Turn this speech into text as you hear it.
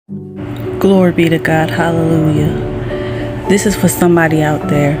Glory be to God. Hallelujah. This is for somebody out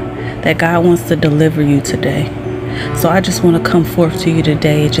there that God wants to deliver you today. So I just want to come forth to you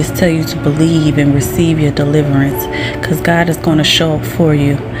today and just tell you to believe and receive your deliverance, because God is going to show up for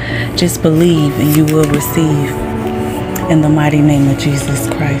you. Just believe and you will receive, in the mighty name of Jesus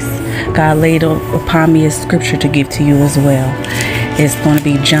Christ. God laid upon me a scripture to give to you as well. It's going to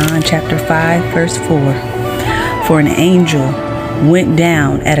be John chapter 5 verse 4. For an angel went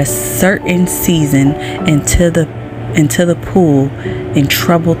down at a certain season into the pool and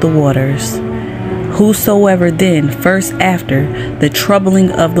troubled the waters. Whosoever then first after the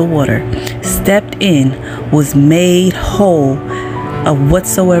troubling of the water stepped in was made whole of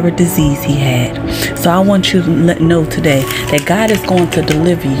whatsoever disease he had. So I want you to know today that God is going to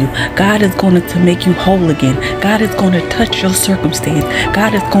deliver you. God is going to make you whole again. God is going to touch your circumstance.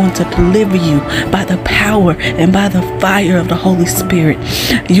 God is going to deliver you by the power and by the fire of the Holy Spirit.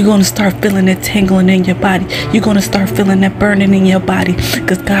 You're going to start feeling it tingling in your body. You're going to start feeling that burning in your body,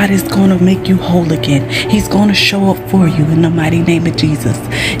 because God is going to make you whole again. He's going to show up for you in the mighty name of Jesus.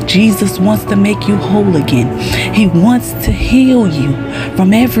 Jesus wants to make you whole again. He wants to heal you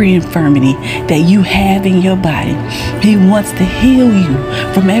from every infirmity that you have in your body. He wants to heal you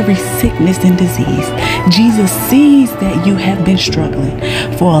from every sickness and disease. Jesus sees that you have been struggling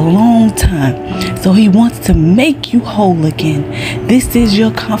for a long time, so he wants to make you whole again. This is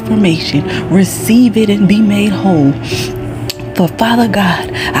your confirmation. Receive it and be made whole. For Father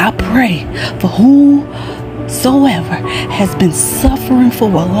God, I pray for whosoever has been suffering for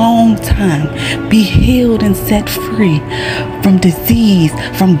a long time, be healed and set free from disease,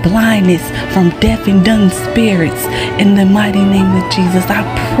 from blindness, from deaf and dumb spirits. In the mighty name of Jesus, I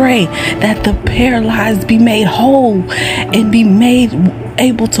pray that the paralyzed be made whole and be made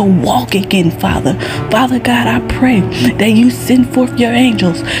able to walk again, Father. Father God, I pray that you send forth your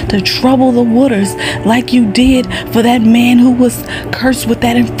angels to trouble the waters like you did for that man who was cursed with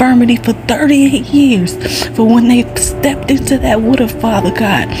that infirmity for 38 years. For when they stepped into that water, Father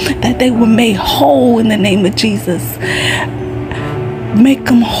God, that they were made whole in the name of Jesus. Make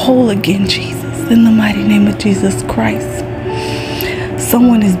them whole again, Jesus, in the mighty name of Jesus Christ.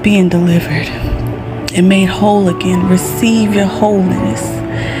 Someone is being delivered and made whole again. Receive your wholeness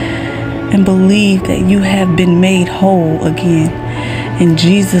and believe that you have been made whole again in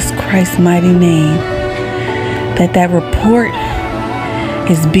Jesus Christ's mighty name. That report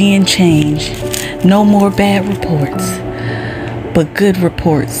is being changed. No more bad reports, but good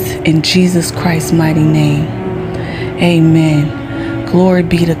reports in Jesus Christ's mighty name. Amen. Glory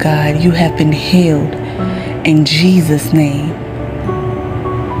be to God. You have been healed in Jesus' name.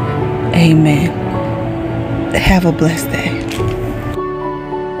 Amen. Have a blessed day.